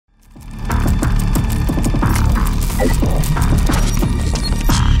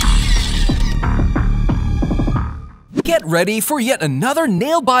Get ready for yet another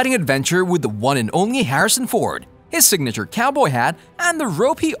nail-biting adventure with the one and only Harrison Ford, his signature cowboy hat, and the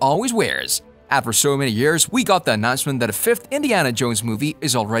rope he always wears. After so many years, we got the announcement that a fifth Indiana Jones movie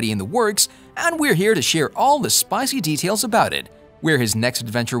is already in the works, and we're here to share all the spicy details about it, where his next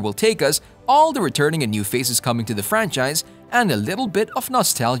adventure will take us, all the returning and new faces coming to the franchise, and a little bit of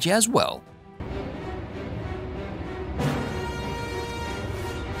nostalgia as well.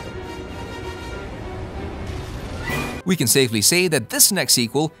 We can safely say that this next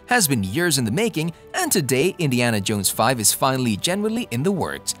sequel has been years in the making, and today Indiana Jones 5 is finally genuinely in the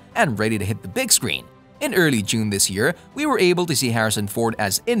works and ready to hit the big screen. In early June this year, we were able to see Harrison Ford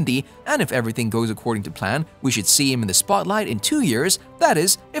as Indy, and if everything goes according to plan, we should see him in the spotlight in 2 years, that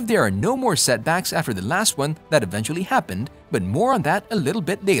is, if there are no more setbacks after the last one that eventually happened, but more on that a little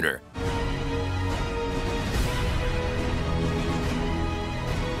bit later.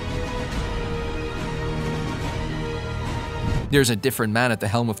 There's a different man at the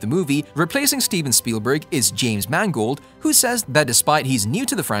helm of the movie. Replacing Steven Spielberg is James Mangold, who says that despite he's new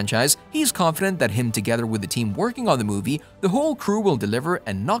to the franchise, he's confident that him together with the team working on the movie, the whole crew will deliver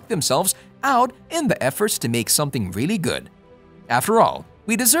and knock themselves out in the efforts to make something really good. After all,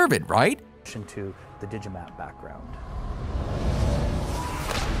 we deserve it, right? To the Digimat background.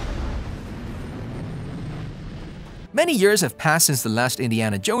 Many years have passed since the last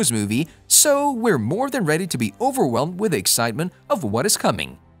Indiana Jones movie, so we're more than ready to be overwhelmed with the excitement of what is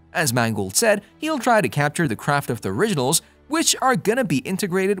coming. As Mangold said, he'll try to capture the craft of the originals, which are gonna be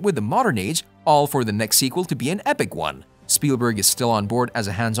integrated with the modern age, all for the next sequel to be an epic one. Spielberg is still on board as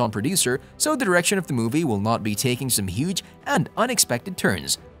a hands-on producer, so the direction of the movie will not be taking some huge and unexpected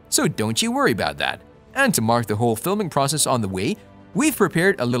turns. So don't you worry about that. And to mark the whole filming process on the way, we've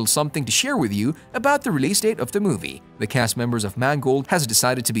prepared a little something to share with you about the release date of the movie. The cast members of Mangold has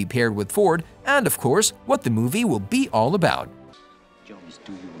decided to be paired with Ford, and of course, what the movie will be all about. Jones,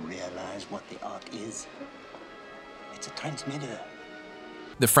 do you realize what the Ark is? It's a transmitter.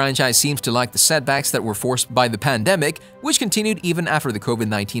 The franchise seems to like the setbacks that were forced by the pandemic, which continued even after the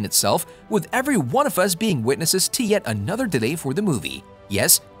COVID-19 itself, with every one of us being witnesses to yet another delay for the movie.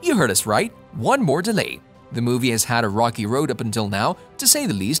 Yes, you heard us right, one more delay. The movie has had a rocky road up until now, to say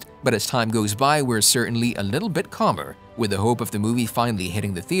the least, but as time goes by, we're certainly a little bit calmer, with the hope of the movie finally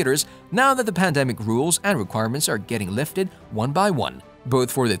hitting the theaters now that the pandemic rules and requirements are getting lifted one by one, both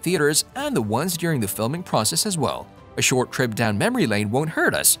for the theaters and the ones during the filming process as well. A short trip down memory lane won't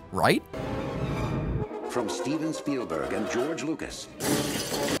hurt us, right? From Steven Spielberg and George Lucas.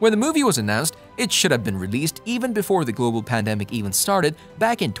 When the movie was announced, it should have been released even before the global pandemic even started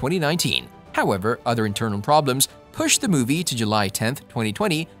back in 2019. However, other internal problems pushed the movie to July 10,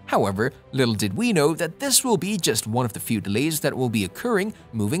 2020. However, little did we know that this will be just one of the few delays that will be occurring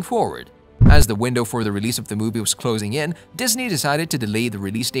moving forward. As the window for the release of the movie was closing in, Disney decided to delay the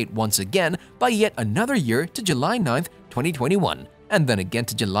release date once again by yet another year to July 9, 2021, and then again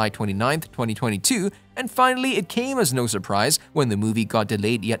to July 29, 2022, and finally it came as no surprise when the movie got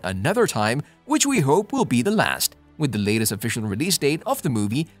delayed yet another time, which we hope will be the last, with the latest official release date of the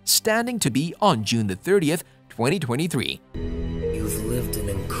movie standing to be on June the 30th, 2023. You've lived an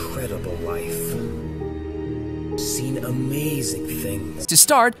incredible life. Seen amazing things. To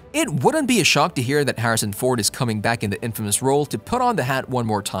start, it wouldn't be a shock to hear that Harrison Ford is coming back in the infamous role to put on the hat one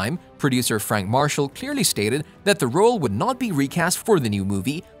more time. Producer Frank Marshall clearly stated that the role would not be recast for the new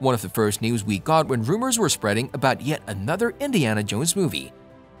movie, one of the first news we got when rumors were spreading about yet another Indiana Jones movie.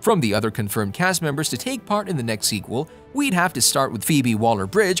 From the other confirmed cast members to take part in the next sequel, we'd have to start with Phoebe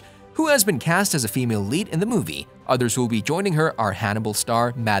Waller-Bridge, who has been cast as a female lead in the movie. Others who will be joining her are Hannibal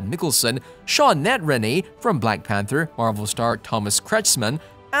star Mads Mikkelsen, Shawnette Renee from Black Panther, Marvel star Thomas Kretschmann,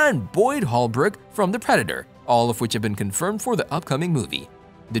 and Boyd Holbrook from The Predator, all of which have been confirmed for the upcoming movie.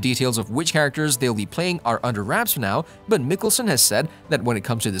 The details of which characters they'll be playing are under wraps for now, but Mikkelsen has said that when it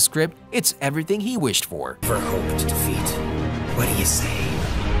comes to the script, it's everything he wished for. For hope to defeat. What do you say?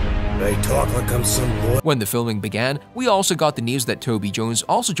 They talk like I'm some boy. When the filming began, we also got the news that Toby Jones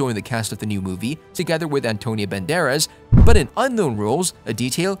also joined the cast of the new movie, together with Antonio Banderas, but in unknown roles, a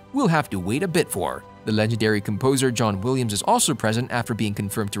detail we'll have to wait a bit for. The legendary composer John Williams is also present after being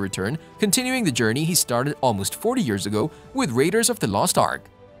confirmed to return, continuing the journey he started almost 40 years ago with Raiders of the Lost Ark.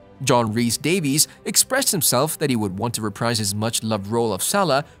 John Rhys Davies expressed himself that he would want to reprise his much-loved role of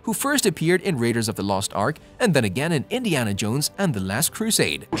Salah, who first appeared in Raiders of the Lost Ark and then again in Indiana Jones and the Last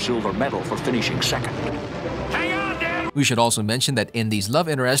Crusade. Silver medal for finishing second. We should also mention that Indy's love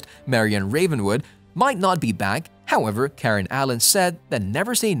interest, Marion Ravenwood, might not be back. However, Karen Allen said that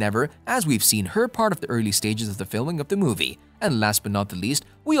never say never, as we've seen her part of the early stages of the filming of the movie. And last but not the least,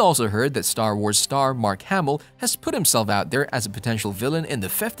 we also heard that Star Wars star Mark Hamill has put himself out there as a potential villain in the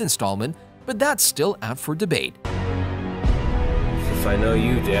 5th installment, but that's still out for debate. If I know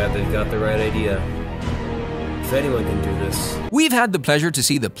you, Dad, they've got the right idea. If anyone can do this. We've had the pleasure to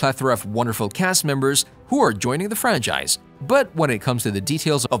see the plethora of wonderful cast members who are joining the franchise. But when it comes to the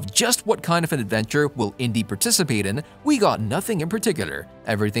details of just what kind of an adventure will Indy participate in, we got nothing in particular.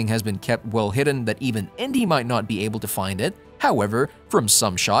 Everything has been kept well hidden that even Indy might not be able to find it. However, from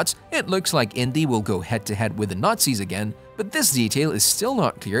some shots, it looks like Indy will go head-to-head with the Nazis again, but this detail is still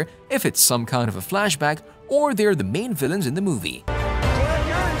not clear if it's some kind of a flashback or they're the main villains in the movie.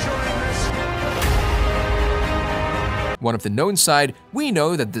 One of the known side, we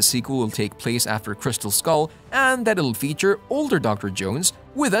know that the sequel will take place after Crystal Skull and that it'll feature older Dr. Jones,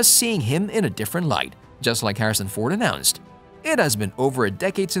 with us seeing him in a different light, just like Harrison Ford announced. It has been over a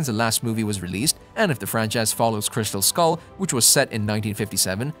decade since the last movie was released, and if the franchise follows Crystal Skull, which was set in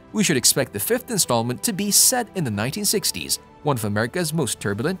 1957, we should expect the 5th installment to be set in the 1960s, one of America's most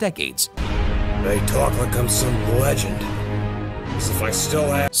turbulent decades. They talk like I'm some legend. As if I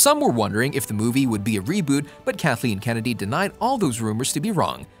still have. Some were wondering if the movie would be a reboot, but Kathleen Kennedy denied all those rumors to be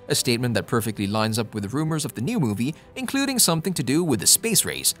wrong, a statement that perfectly lines up with the rumors of the new movie, including something to do with the space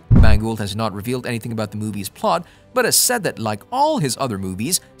race. Mangold has not revealed anything about the movie's plot, but has said that like all his other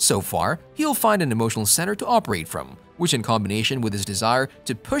movies, so far, he'll find an emotional center to operate from, which in combination with his desire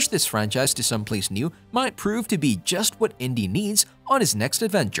to push this franchise to someplace new might prove to be just what Indy needs on his next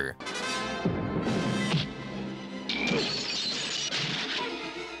adventure.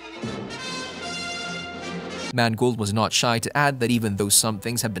 Mangold was not shy to add that even though some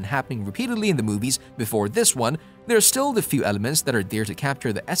things have been happening repeatedly in the movies before this one, there are still the few elements that are there to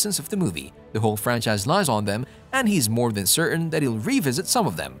capture the essence of the movie. The whole franchise lies on them, and he's more than certain that he'll revisit some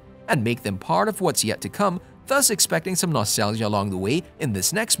of them and make them part of what's yet to come, thus expecting some nostalgia along the way in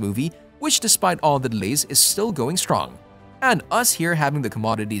this next movie, which despite all the delays is still going strong. And us here having the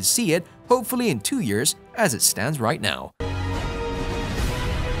commodity to see it, hopefully in 2 years, as it stands right now.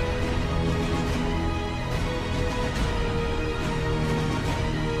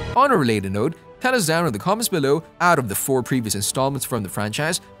 On a related note, tell us down in the comments below, out of the 4 previous installments from the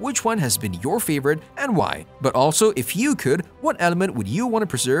franchise, which one has been your favorite and why? But also, if you could, what element would you want to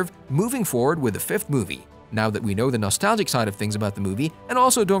preserve moving forward with the 5th movie? Now that we know the nostalgic side of things about the movie, and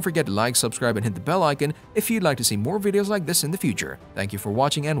also don't forget to like, subscribe, and hit the bell icon if you'd like to see more videos like this in the future. Thank you for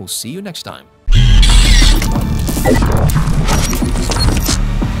watching, and we'll see you next time.